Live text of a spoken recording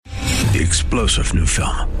The explosive new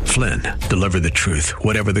film, Flynn, deliver the truth,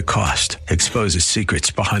 whatever the cost. Exposes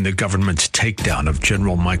secrets behind the government's takedown of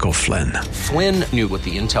General Michael Flynn. Flynn knew what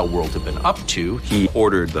the intel world had been up to. He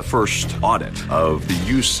ordered the first audit of the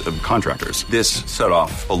use of contractors. This set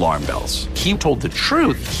off alarm bells. He told the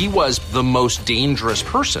truth. He was the most dangerous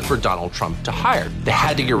person for Donald Trump to hire. They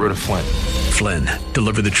had to get rid of Flynn. Flynn,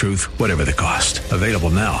 deliver the truth, whatever the cost. Available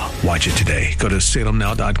now. Watch it today. Go to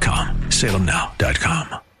salemnow.com.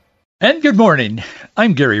 salemnow.com. And good morning.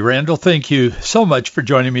 I'm Gary Randall. Thank you so much for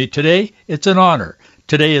joining me today. It's an honor.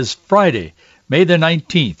 Today is Friday, May the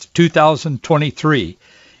 19th, 2023,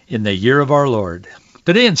 in the year of our Lord.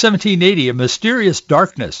 Today in 1780, a mysterious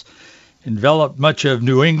darkness enveloped much of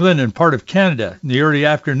New England and part of Canada in the early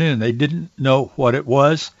afternoon. They didn't know what it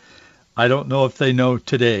was. I don't know if they know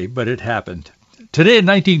today, but it happened. Today in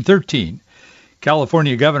 1913,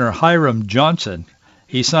 California Governor Hiram Johnson,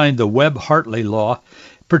 he signed the Webb-Hartley Law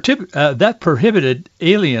that prohibited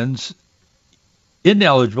aliens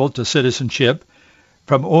ineligible to citizenship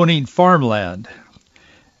from owning farmland.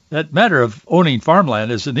 That matter of owning farmland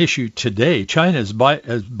is an issue today. China is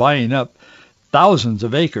buying up thousands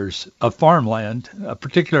of acres of farmland,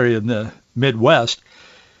 particularly in the Midwest,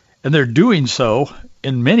 and they're doing so,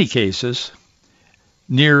 in many cases,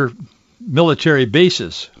 near military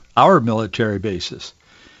bases, our military bases.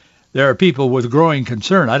 There are people with growing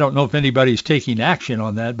concern. I don't know if anybody's taking action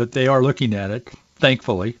on that, but they are looking at it,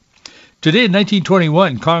 thankfully. Today in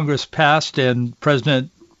 1921, Congress passed and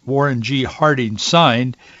President Warren G. Harding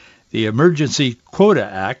signed the Emergency Quota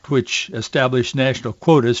Act, which established national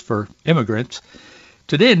quotas for immigrants.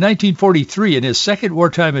 Today in 1943, in his second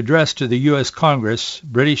wartime address to the U.S. Congress,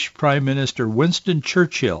 British Prime Minister Winston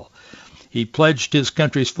Churchill, he pledged his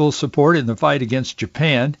country's full support in the fight against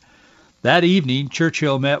Japan. That evening,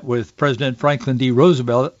 Churchill met with President Franklin D.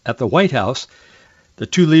 Roosevelt at the White House. The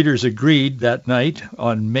two leaders agreed that night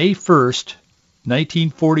on May 1st,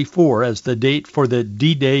 1944, as the date for the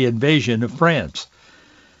D-Day invasion of France.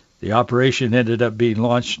 The operation ended up being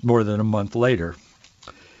launched more than a month later.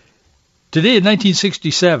 Today in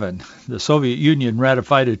 1967, the Soviet Union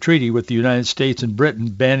ratified a treaty with the United States and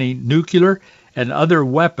Britain banning nuclear and other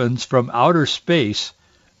weapons from outer space,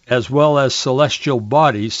 as well as celestial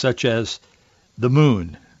bodies such as the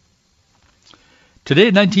moon. Today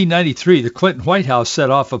in 1993, the Clinton White House set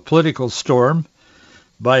off a political storm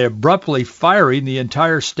by abruptly firing the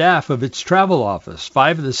entire staff of its travel office.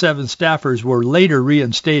 5 of the 7 staffers were later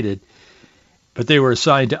reinstated, but they were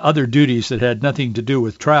assigned to other duties that had nothing to do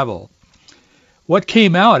with travel. What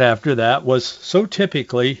came out after that was so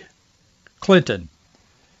typically Clinton.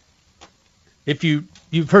 If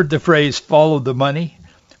you've heard the phrase, follow the money,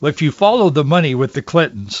 well, if you follow the money with the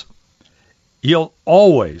Clintons, you'll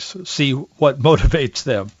always see what motivates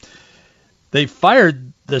them. They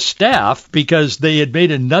fired the staff because they had made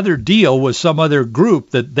another deal with some other group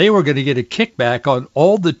that they were going to get a kickback on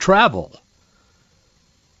all the travel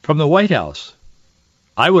from the White House.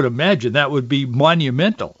 I would imagine that would be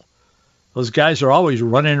monumental. Those guys are always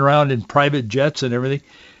running around in private jets and everything.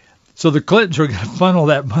 So the Clintons were going to funnel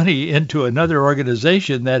that money into another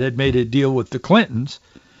organization that had made a deal with the Clintons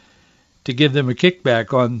to give them a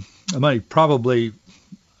kickback on the money, probably,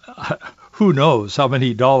 who knows how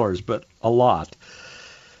many dollars, but a lot.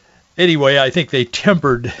 Anyway, I think they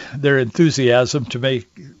tempered their enthusiasm to make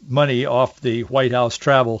money off the White House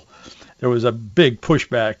travel. There was a big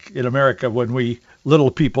pushback in America when we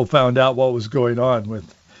little people found out what was going on with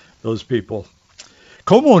those people.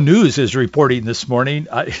 Como News is reporting this morning.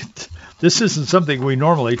 This isn't something we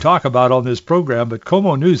normally talk about on this program, but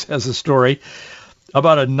Como News has a story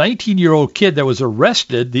about a 19-year-old kid that was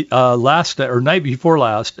arrested night before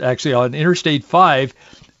last, actually on Interstate 5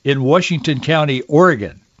 in Washington County,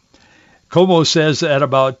 Oregon. Como says at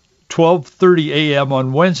about 12:30 a.m.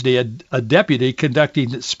 on Wednesday, a deputy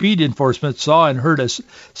conducting speed enforcement saw and heard a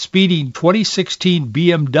speeding 2016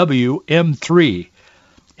 BMW M3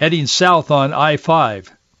 heading south on I-5.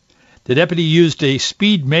 The deputy used a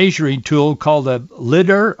speed measuring tool called a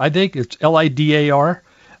LiDAR. I think it's L-I-D-A-R.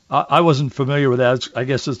 I wasn't familiar with that. I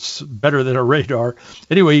guess it's better than a radar.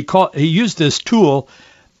 Anyway, he used this tool,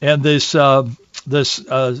 and this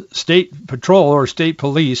state patrol or state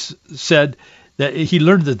police said that he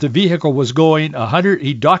learned that the vehicle was going 100.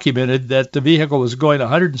 He documented that the vehicle was going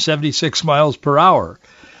 176 miles per hour.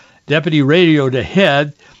 Deputy radioed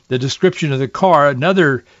ahead the description of the car.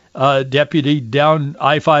 Another deputy down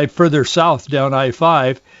I-5, further south down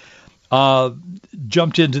I-5,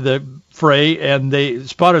 jumped into the fray, and they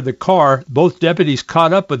spotted the car. Both deputies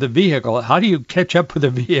caught up with the vehicle. How do you catch up with a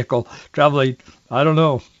vehicle traveling? I don't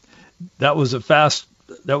know. That was a fast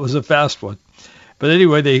one. But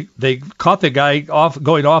anyway, they caught the guy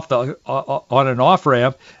going off on an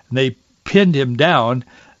off-ramp, and they pinned him down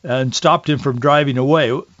and stopped him from driving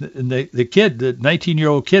away. And the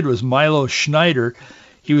 19-year-old kid was Milo Schneider.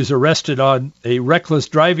 He was arrested on a reckless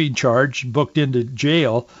driving charge, booked into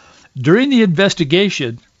jail. During the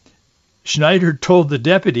investigation, Schneider told the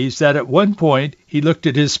deputies that at one point he looked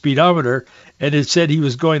at his speedometer and it said he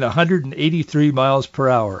was going 183 miles per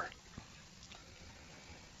hour.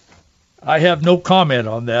 I have no comment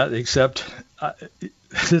on that except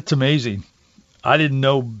it's amazing. I didn't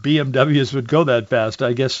know BMWs would go that fast.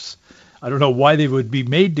 I guess I don't know why they would be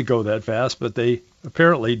made to go that fast, but they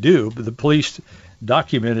apparently do. But the police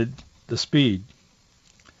documented the speed.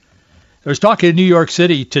 There was talk in New York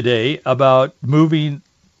City today about moving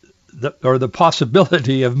the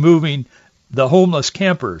possibility of moving the homeless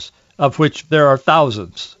campers, of which there are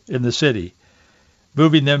thousands in the city,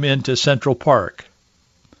 moving them into Central Park,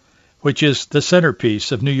 which is the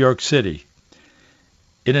centerpiece of New York City.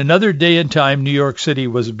 In another day and time, New York City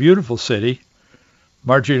was a beautiful city.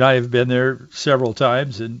 Marjorie and I have been there several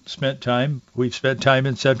times and we've spent time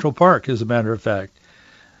in Central Park, as a matter of fact.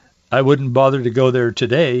 I wouldn't bother to go there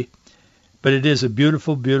today, but it is a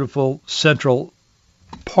beautiful, beautiful central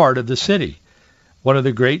part of the city, one of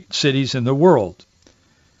the great cities in the world.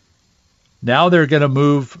 Now they're going to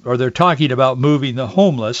move, or they're talking about moving the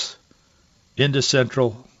homeless into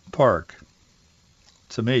Central Park.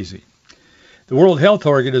 It's amazing. The World Health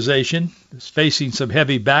Organization is facing some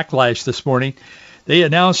heavy backlash this morning. They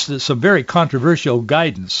announced some very controversial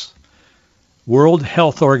guidance. World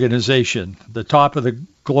Health Organization, the top of the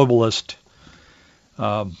globalist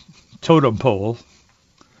totem pole.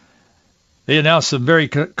 They announced some very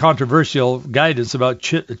controversial guidance about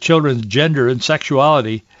children's gender and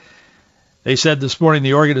sexuality. They said this morning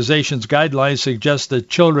the organization's guidelines suggest that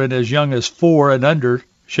children as young as 4 and under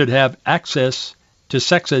should have access to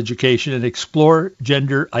sex education and explore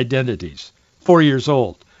gender identities. 4 years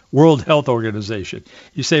old. World Health Organization.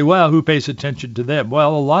 You say, well, who pays attention to them?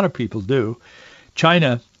 Well, a lot of people do.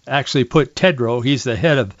 China actually put Tedros, he's the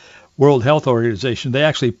head of World Health Organization, they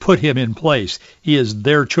actually put him in place. He is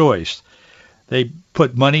their choice. They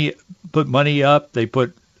put money up, they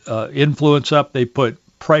put influence up, they put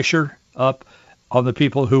pressure up on the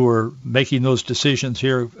people who were making those decisions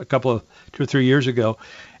here a couple of 2 or 3 years ago,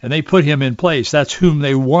 and they put him in place. That's whom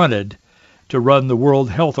they wanted to run the World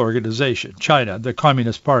Health Organization, China, the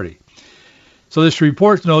Communist Party. So this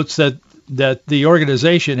report notes that the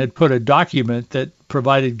organization had put a document that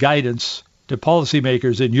provided guidance to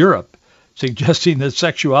policymakers in Europe, suggesting that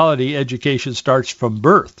sexuality education starts from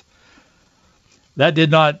birth. That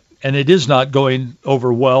did not, and it is not going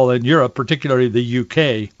over well in Europe, particularly the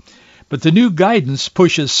UK. But the new guidance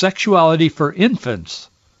pushes sexuality for infants,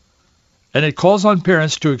 and it calls on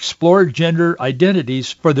parents to explore gender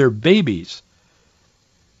identities for their babies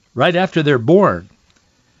right after they're born.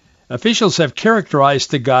 Officials have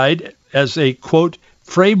characterized the guide as a, quote,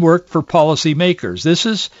 framework for policymakers. This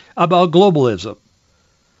is about globalism.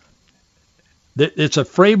 It's a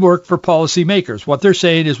framework for policymakers. What they're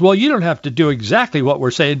saying is, well, you don't have to do exactly what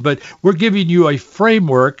we're saying, but we're giving you a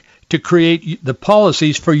framework to create the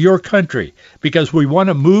policies for your country, because we want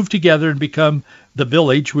to move together and become the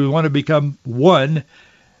village. We want to become one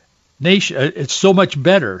nation. It's so much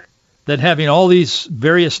better than having all these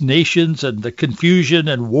various nations and the confusion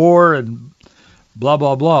and war and blah,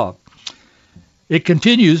 blah, blah. It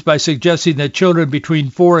continues by suggesting that children between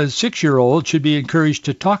 4 and 6-year-olds should be encouraged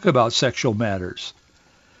to talk about sexual matters.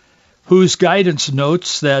 WHO's guidance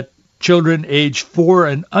notes that children aged 4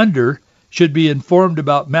 and under should be informed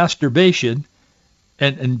about masturbation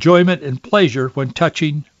and enjoyment and pleasure when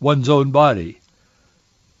touching one's own body.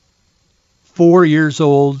 4 years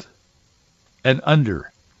old and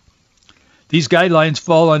under. These guidelines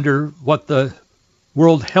fall under what the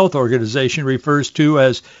World Health Organization refers to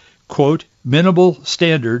as, quote, minimal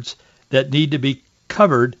standards that need to be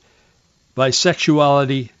covered by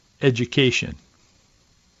sexuality education.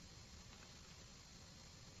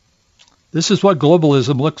 This is what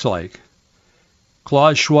globalism looks like.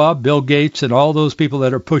 Klaus Schwab, Bill Gates, and all those people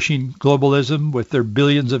that are pushing globalism with their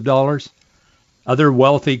billions of dollars, other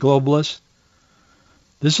wealthy globalists,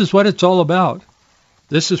 this is what it's all about.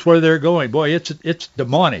 This is where they're going. Boy, it's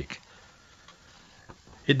demonic.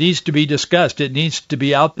 It needs to be discussed. It needs to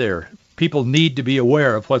be out there. People need to be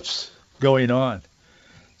aware of what's going on.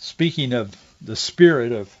 Speaking of the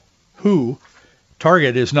spirit of WHO,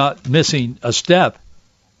 Target is not missing a step.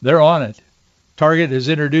 They're on it. Target is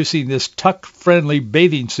introducing this tuck-friendly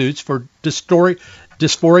bathing suits for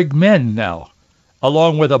dysphoric men now,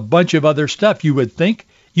 along with a bunch of other stuff. You would think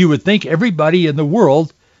everybody in the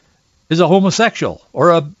world is a homosexual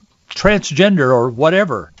or a transgender or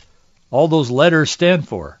whatever all those letters stand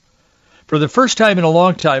for. For the first time in a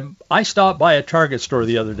long time, I stopped by a Target store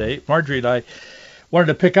the other day. Marjorie and I wanted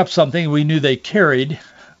to pick up something we knew they carried.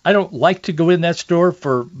 I don't like to go in that store.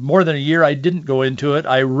 For more than a year, I didn't go into it.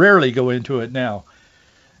 I rarely go into it now.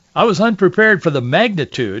 I was unprepared for the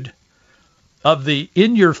magnitude of the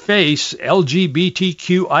in-your-face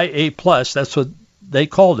LGBTQIA+, that's what they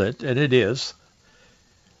called it, and it is,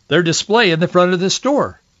 their display in the front of the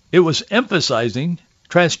store. It was emphasizing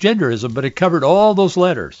transgenderism, but it covered all those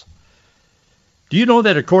letters. Do you know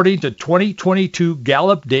that according to 2022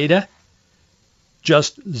 Gallup data,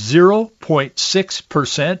 just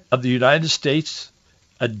 0.6% of the United States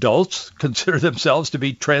adults consider themselves to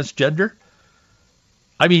be transgender?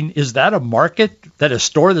 I mean, is that a market that a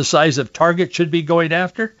store the size of Target should be going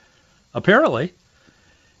after? Apparently.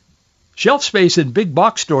 Shelf space in big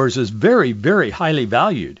box stores is very, very highly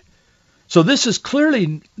valued. So this is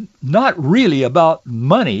clearly not really about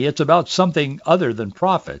money. It's about something other than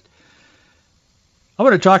profit. I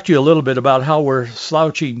want to talk to you a little bit about how we're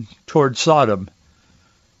slouching toward Sodom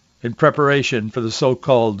in preparation for the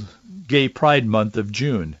so-called Gay Pride Month of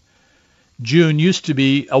June. June used to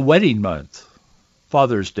be a wedding month,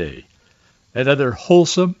 Father's Day, and other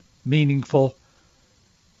wholesome, meaningful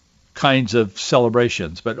kinds of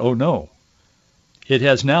celebrations. But oh no, it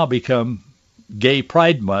has now become Gay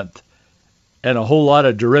Pride Month and a whole lot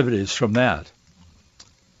of derivatives from that.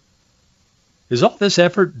 Is all this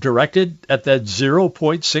effort directed at that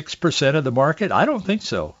 0.6% of the market? I don't think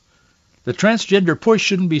so. The transgender push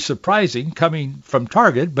shouldn't be surprising coming from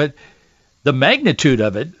Target, but the magnitude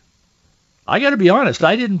of it, I got to be honest,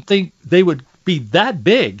 I didn't think they would be that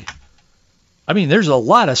big. I mean, there's a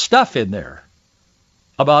lot of stuff in there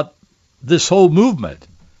about this whole movement.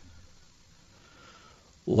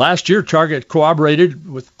 Last year, Target cooperated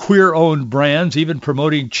with queer-owned brands, even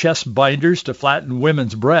promoting chest binders to flatten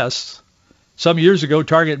women's breasts. Some years ago,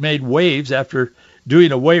 Target made waves after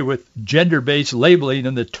doing away with gender-based labeling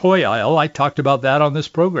in the toy aisle. I talked about that on this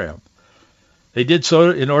program. They did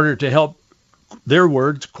so in order to help, their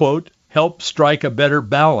words, quote, help strike a better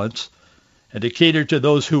balance and to cater to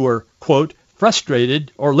those who are, quote,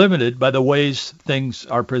 frustrated or limited by the ways things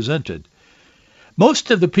are presented.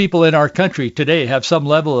 Most of the people in our country today have some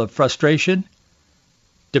level of frustration,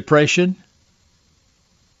 depression,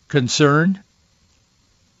 concern.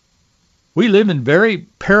 We live in very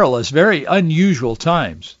perilous, very unusual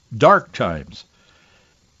times, dark times.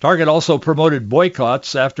 Target also promoted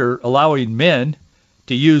boycotts after allowing men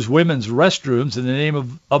to use women's restrooms in the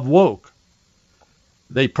name of woke.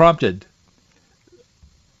 They prompted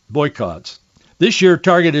boycotts. This year,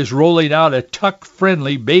 Target is rolling out a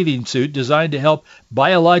tuck-friendly bathing suit designed to help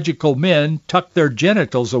biological men tuck their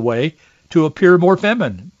genitals away to appear more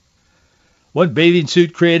feminine. One bathing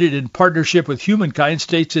suit created in partnership with Humankind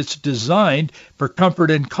states it's designed for comfort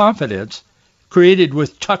and confidence, created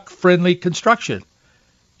with tuck-friendly construction.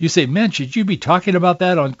 You say, man, should you be talking about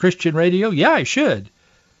that on Christian radio? Yeah, I should.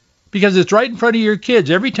 Because it's right in front of your kids.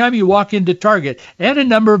 Every time you walk into Target and a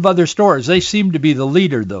number of other stores, they seem to be the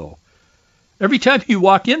leader, though. Every time you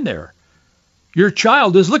walk in there, your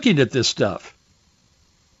child is looking at this stuff.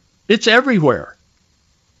 It's everywhere.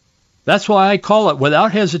 That's why I call it,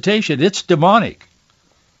 without hesitation, it's demonic.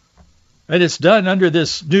 And it's done under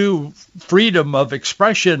this new freedom of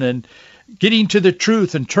expression and getting to the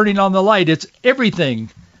truth and turning on the light. It's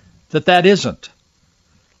everything that isn't.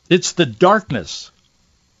 It's the darkness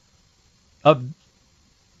of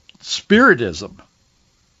spiritism.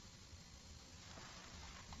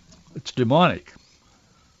 It's demonic.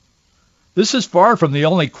 This is far from the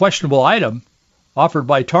only questionable item offered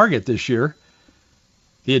by Target this year.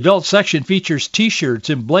 The adult section features T-shirts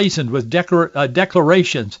emblazoned with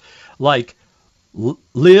declarations like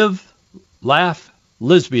 "Live, Laugh,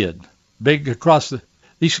 Lesbian," big across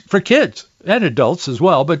these for kids and adults as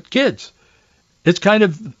well, but kids. It's kind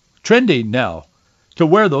of trending now to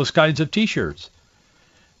wear those kinds of T-shirts.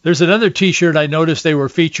 There's another T-shirt I noticed they were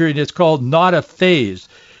featuring. It's called "Not a Phase."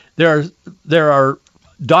 There are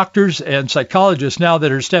doctors and psychologists now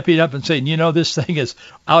that are stepping up and saying, you know, this thing is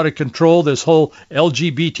out of control. This whole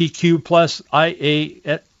LGBTQ plus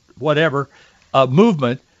IA whatever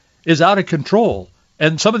movement is out of control.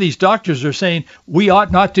 And some of these doctors are saying we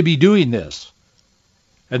ought not to be doing this.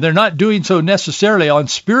 And they're not doing so necessarily on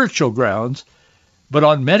spiritual grounds, but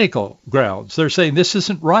on medical grounds. They're saying this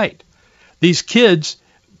isn't right. These kids,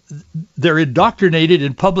 they're indoctrinated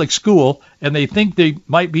in public school and they think they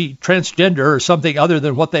might be transgender or something other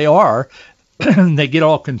than what they are. And they get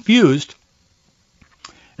all confused.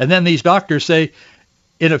 And then these doctors say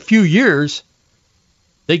in a few years,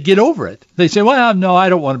 They get over it. They say, well, no, I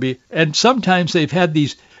don't want to be. And sometimes they've had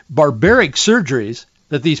these barbaric surgeries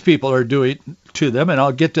that these people are doing to them, and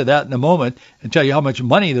I'll get to that in a moment and tell you how much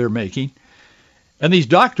money they're making. And these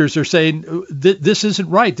doctors are saying, this isn't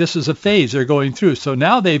right. This is a phase they're going through. So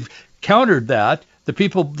now they've countered that. The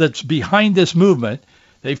people that's behind this movement,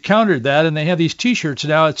 they've countered that, and they have these T-shirts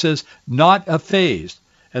now. It says, not a phase.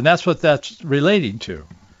 And that's what that's relating to.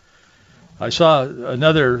 I saw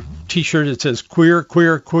another T-shirt that says queer,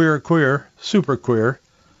 queer, queer, queer, super queer.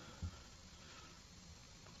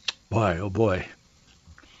 Boy, oh boy.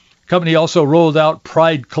 Company also rolled out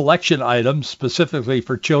Pride collection items specifically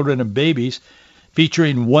for children and babies,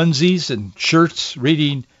 featuring onesies and shirts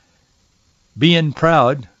reading "Being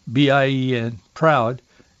Proud," B-I-E-N, proud,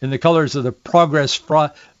 in the colors of the Progress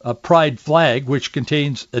Pride flag, which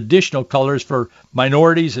contains additional colors for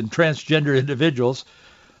minorities and transgender individuals.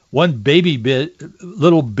 One baby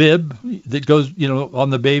little bib that goes, on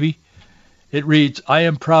the baby. It reads, "I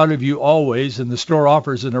am proud of you always," and the store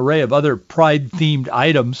offers an array of other Pride-themed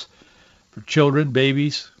items for children,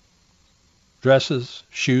 babies, dresses,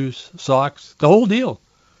 shoes, socks, the whole deal.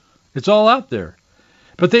 It's all out there.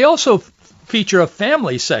 But they also feature a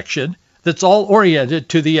family section that's all oriented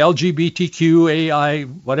to the LGBTQAI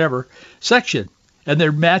whatever section. And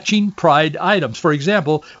they're matching Pride items. For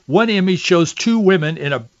example, one image shows two women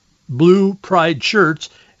in a blue Pride shirts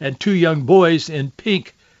and two young boys in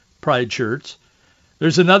pink Pride shirts.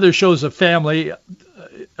 There's another shows a family.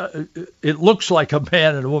 It looks like a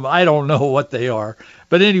man and a woman. I don't know what they are.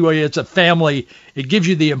 But anyway, it's a family. It gives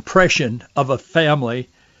you the impression of a family.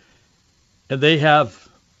 And they have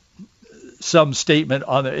some statement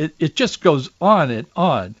on it. It just goes on and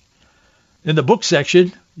on. In the book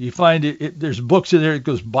section, you find there's books in there. It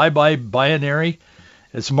goes Bye-Bye Binary.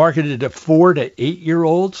 It's marketed to 4 to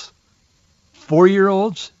 8-year-olds,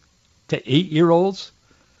 4-year-olds to 8-year-olds.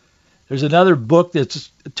 There's another book that's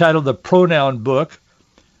titled The Pronoun Book.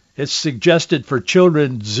 It's suggested for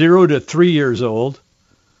children 0 to 3 years old.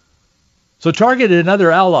 So Target and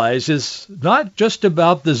other allies is not just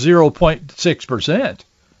about the 0.6%.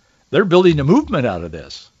 They're building a movement out of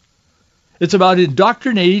this. It's about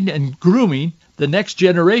indoctrinating and grooming the next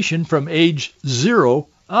generation from age 0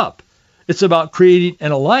 up. It's about creating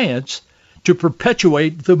an alliance to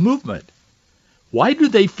perpetuate the movement. Why do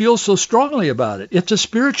they feel so strongly about it? It's a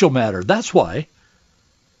spiritual matter. That's why.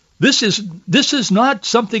 This is not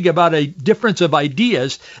something about a difference of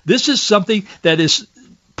ideas. This is something that is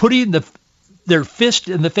putting their fist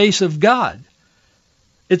in the face of God.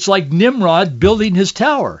 It's like Nimrod building his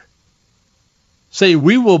tower. Say,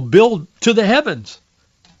 we will build to the heavens.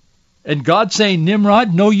 And God saying,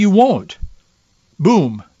 Nimrod, no, you won't.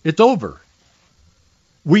 Boom, it's over.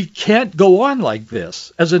 We can't go on like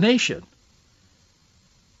this as a nation.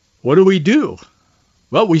 What do?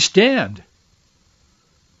 Well, we stand.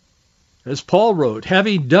 As Paul wrote,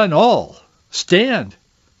 having done all, stand.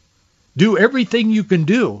 Do everything you can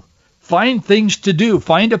do. Find things to do.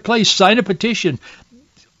 Find a place. Sign a petition.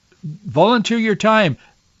 Volunteer your time.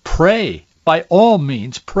 Pray. By all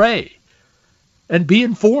means, pray. And be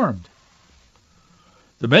informed.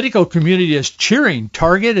 The medical community is cheering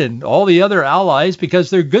Target and all the other allies because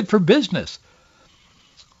they're good for business.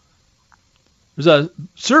 There's a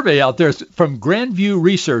survey out there from Grandview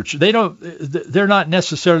Research. They're not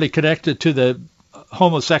necessarily connected to the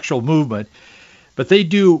homosexual movement, but they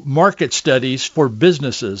do market studies for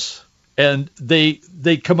businesses, and they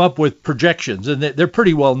come up with projections, and they're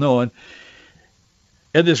pretty well known.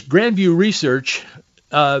 And this Grandview Research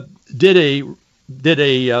did a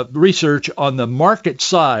research on the market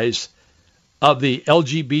size of the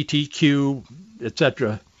LGBTQ,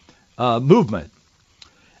 etc. Movement,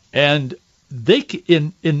 and they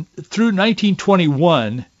through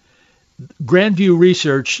 1921, Grandview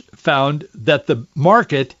Research found that the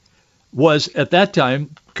market was at that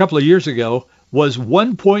time, a couple of years ago, was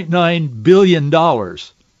 $1.9 billion.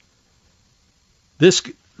 This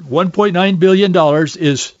 $1.9 billion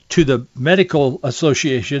is to the medical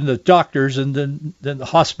association, the doctors and then the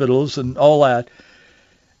hospitals and all that,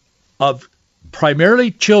 of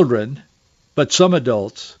primarily children, but some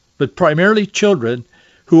adults, but primarily children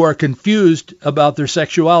who are confused about their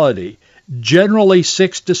sexuality, generally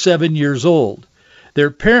 6 to 7 years old. Their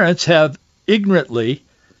parents have ignorantly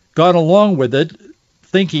gone along with it,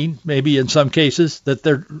 thinking, maybe in some cases, that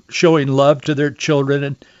they're showing love to their children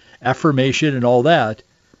and affirmation and all that.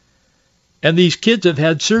 And these kids have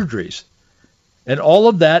had surgeries. And all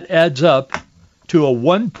of that adds up to a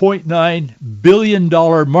 $1.9 billion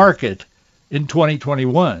market in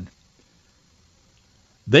 2021.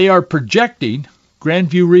 They are projecting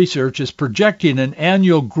Grandview Research is projecting an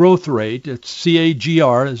annual growth rate, it's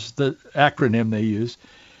CAGR is the acronym they use,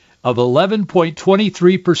 of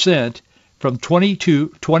 11.23% from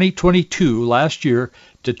 2022 last year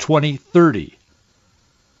to 2030.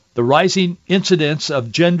 The rising incidence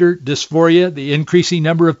of gender dysphoria, the increasing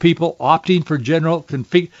number of people opting for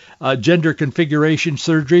gender configuration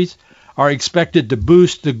surgeries are expected to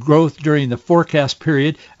boost the growth during the forecast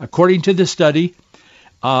period. According to the study,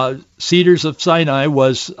 Cedars-Sinai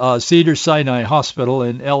Hospital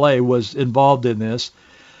in LA was involved in this,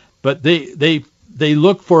 but they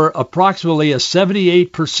look for approximately a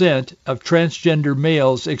 78% of transgender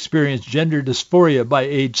males experience gender dysphoria by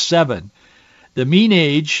age 7. The mean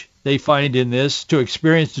age they find in this to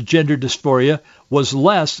experience gender dysphoria was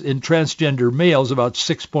less in transgender males, about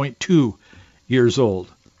 6.2 years old.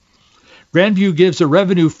 Grandview gives a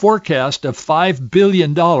revenue forecast of $5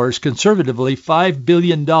 billion, conservatively $5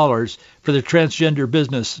 billion for the transgender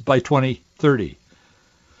business by 2030.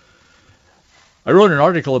 I wrote an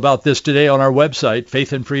article about this today on our website,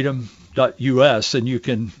 faithandfreedom.us, and you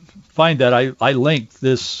can find that. I linked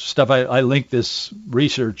this stuff. I linked this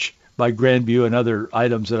research by Grandview and other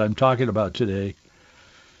items that I'm talking about today.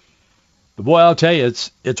 But boy, I'll tell you,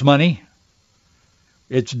 it's money,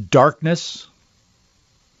 it's darkness,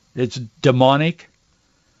 it's demonic.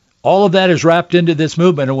 All of that is wrapped into this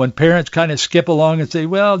movement. And when parents kind of skip along and say,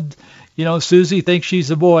 well, you know, Susie thinks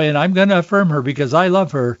she's a boy and I'm going to affirm her because I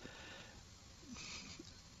love her.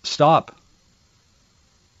 Stop.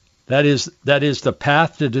 That is the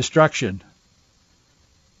path to destruction.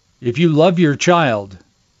 If you love your child,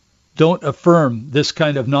 don't affirm this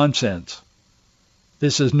kind of nonsense.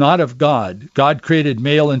 This is not of God. God created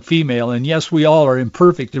male and female, and yes, we all are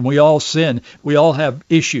imperfect, and we all sin. We all have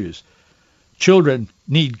issues. Children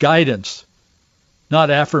need guidance, not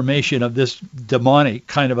affirmation of this demonic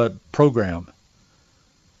kind of a program.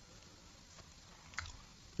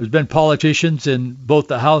 There's been politicians in both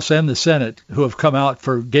the House and the Senate who have come out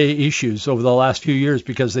for gay issues over the last few years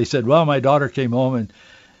because they said, well, my daughter came home and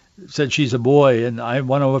said she's a boy and I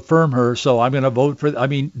want to affirm her, so I'm going to vote for. I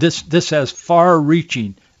mean, this has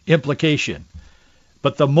far-reaching implication.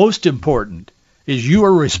 But the most important is you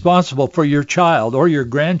are responsible for your child or your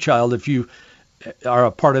grandchild if you are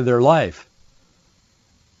a part of their life.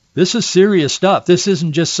 This is serious stuff. This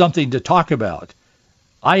isn't just something to talk about.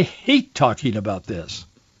 I hate talking about this.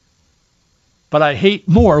 But I hate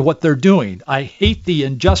more what they're doing. I hate the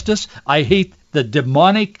injustice. I hate the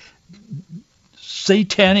demonic,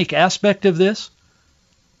 satanic aspect of this.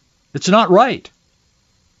 It's not right.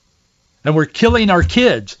 And we're killing our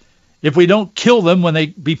kids. If we don't kill them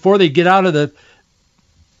before they get out of the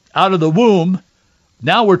womb,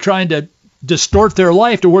 now we're trying to distort their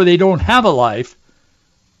life to where they don't have a life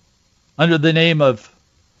under the name of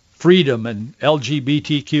freedom and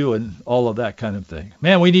LGBTQ and all of that kind of thing.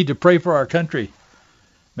 Man, we need to pray for our country.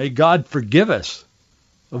 May God forgive us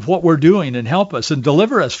of what we're doing and help us and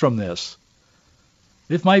deliver us from this.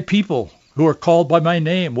 If my people who are called by my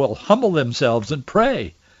name will humble themselves and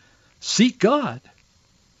pray, seek God.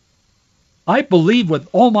 I believe with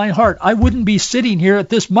all my heart I wouldn't be sitting here at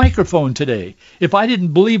this microphone today if I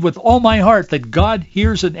didn't believe with all my heart that God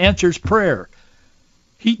hears and answers prayer.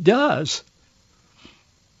 He does.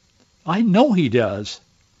 I know he does.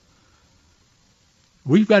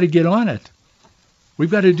 We've got to get on it. We've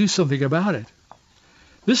got to do something about it.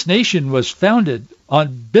 This nation was founded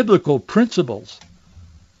on biblical principles.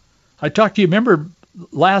 I talked to you, remember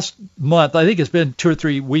last month, I think it's been 2 or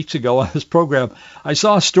 3 weeks ago on this program, I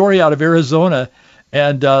saw a story out of Arizona,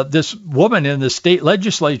 and this woman in the state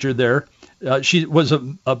legislature there, she was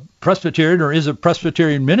a Presbyterian or is a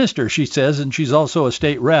Presbyterian minister, she says, and she's also a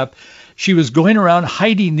state rep. She was going around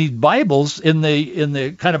hiding these Bibles in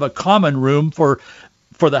the kind of a common room for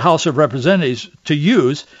the House of Representatives to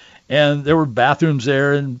use, and there were bathrooms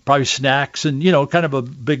there and probably snacks and, you know, kind of a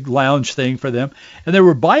big lounge thing for them. And there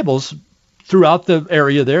were Bibles throughout the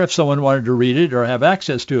area there if someone wanted to read it or have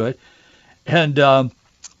access to it. And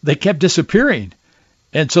they kept disappearing.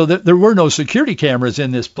 And so there were no security cameras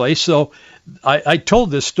in this place. So I told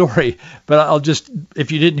this story, but I'll just,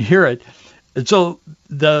 if you didn't hear it. And so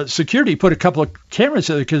the security put a couple of cameras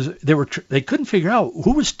there because they couldn't figure out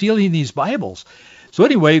who was stealing these Bibles. So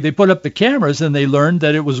anyway, they put up the cameras and they learned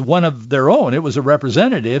that it was one of their own. It was a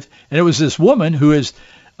representative, and it was this woman who is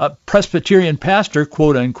a Presbyterian pastor,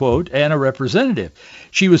 quote unquote, and a representative.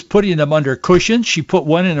 She was putting them under cushions. She put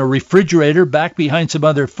one in a refrigerator back behind some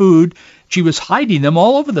other food. She was hiding them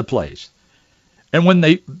all over the place. And when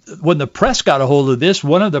the press got a hold of this,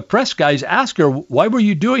 one of the press guys asked her, why were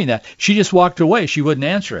you doing that? She just walked away. She wouldn't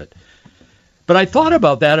answer it. But I thought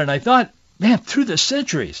about that, and I thought, Man, through the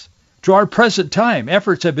centuries, to our present time,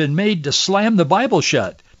 efforts have been made to slam the Bible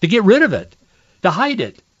shut, to get rid of it, to hide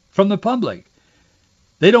it from the public.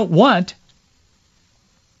 They don't want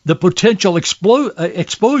the potential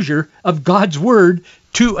exposure of God's Word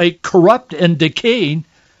to a corrupt and decaying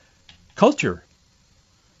culture.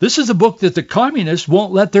 This is a book that the communists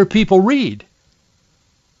won't let their people read.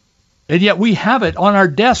 And yet we have it on our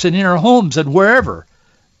desks and in our homes and wherever,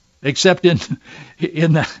 except in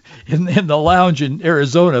the lounge in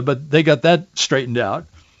Arizona, but they got that straightened out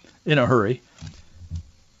in a hurry.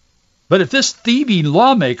 But if this thieving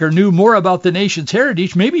lawmaker knew more about the nation's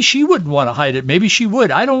heritage, maybe she wouldn't want to hide it. Maybe she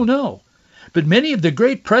would. I don't know. But many of the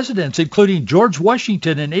great presidents, including George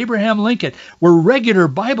Washington and Abraham Lincoln, were regular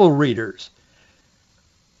Bible readers.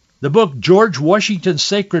 The book George Washington's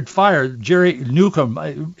Sacred Fire, Jerry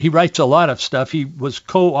Newcomb, he writes a lot of stuff. He was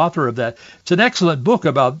co-author of that. It's an excellent book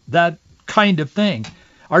about that kind of thing.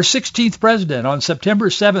 Our 16th president on September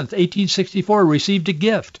 7th, 1864, received a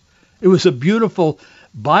gift. It was a beautiful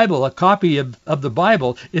Bible, a copy of the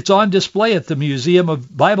Bible. It's on display at the Museum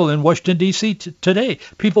of Bible in Washington, D.C. today.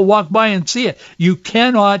 People walk by and see it. You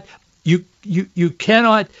cannot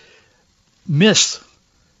miss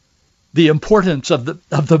the importance of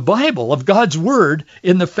the Bible, of God's Word,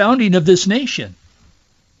 in the founding of this nation.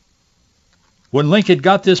 When Lincoln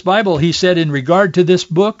got this Bible, he said, in regard to this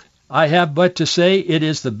book, I have but to say it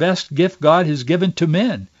is the best gift God has given to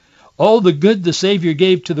men. All the good the Savior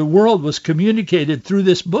gave to the world was communicated through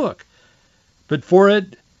this book. But for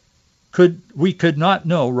it, we could not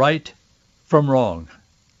know right from wrong.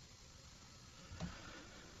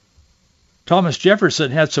 Thomas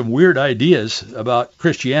Jefferson had some weird ideas about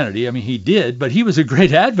Christianity. I mean, he did, but he was a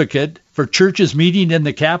great advocate for churches meeting in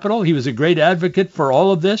the Capitol. He was a great advocate for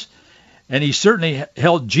all of this. And he certainly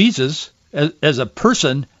held Jesus as a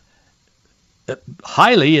person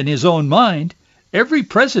highly in his own mind. Every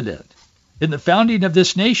president in the founding of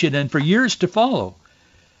this nation and for years to follow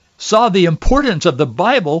saw the importance of the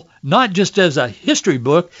Bible not just as a history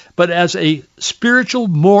book, but as a spiritual,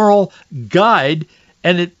 moral guide.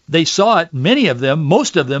 And they saw it, many of them,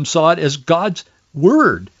 most of them saw it as God's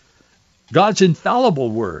Word, God's infallible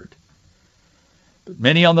Word. But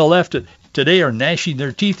many on the left today are gnashing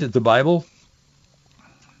their teeth at the Bible,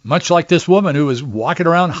 much like this woman who was walking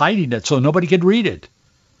around hiding it so nobody could read it.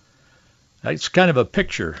 That's kind of a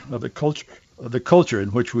picture of the culture in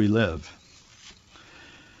which we live.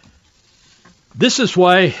 This is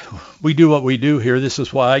why we do what we do here. This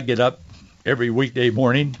is why I get up every weekday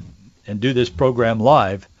morning and do this program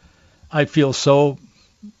live. I feel so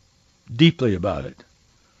deeply about it.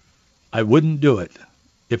 I wouldn't do it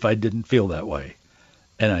if I didn't feel that way,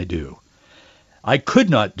 and I do. I could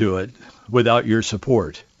not do it without your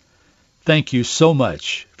support. Thank you so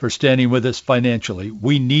much for standing with us financially.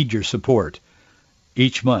 We need your support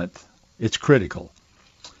each month. It's critical.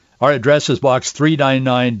 Our address is Box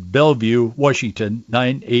 399, Bellevue, Washington,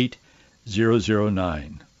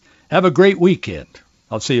 98009. Have a great weekend.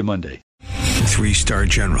 I'll see you Monday. 3-star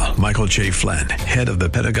General Michael J. Flynn, head of the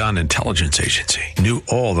Pentagon Intelligence Agency, knew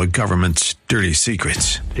all the government's dirty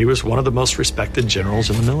secrets. He was one of the most respected generals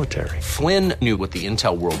in the military. Flynn knew what the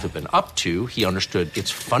intel world had been up to. He understood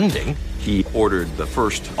its funding. He ordered the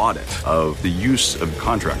first audit of the use of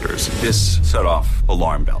contractors. This set off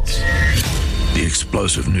alarm bells. The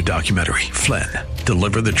explosive new documentary, Flynn,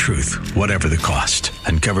 Deliver the Truth, Whatever the Cost,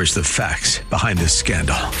 uncovers the facts behind this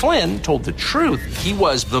scandal. Flynn told the truth. He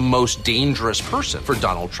was the most dangerous person for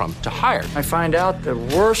Donald Trump to hire. I find out the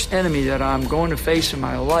worst enemy that I'm going to face in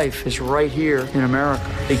my life is right here in America.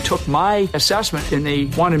 They took my assessment and they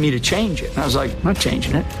wanted me to change it. And I was like, I'm not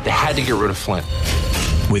changing it. They had to get rid of Flynn.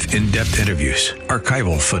 With in-depth interviews,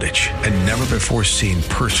 archival footage, and never-before-seen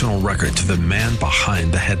personal records of the man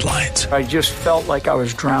behind the headlines. I just felt like I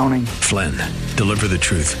was drowning. Flynn, Deliver the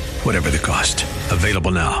Truth, Whatever the Cost.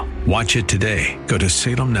 Available now. Watch it today. Go to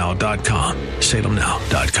salemnow.com.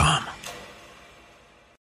 salemnow.com.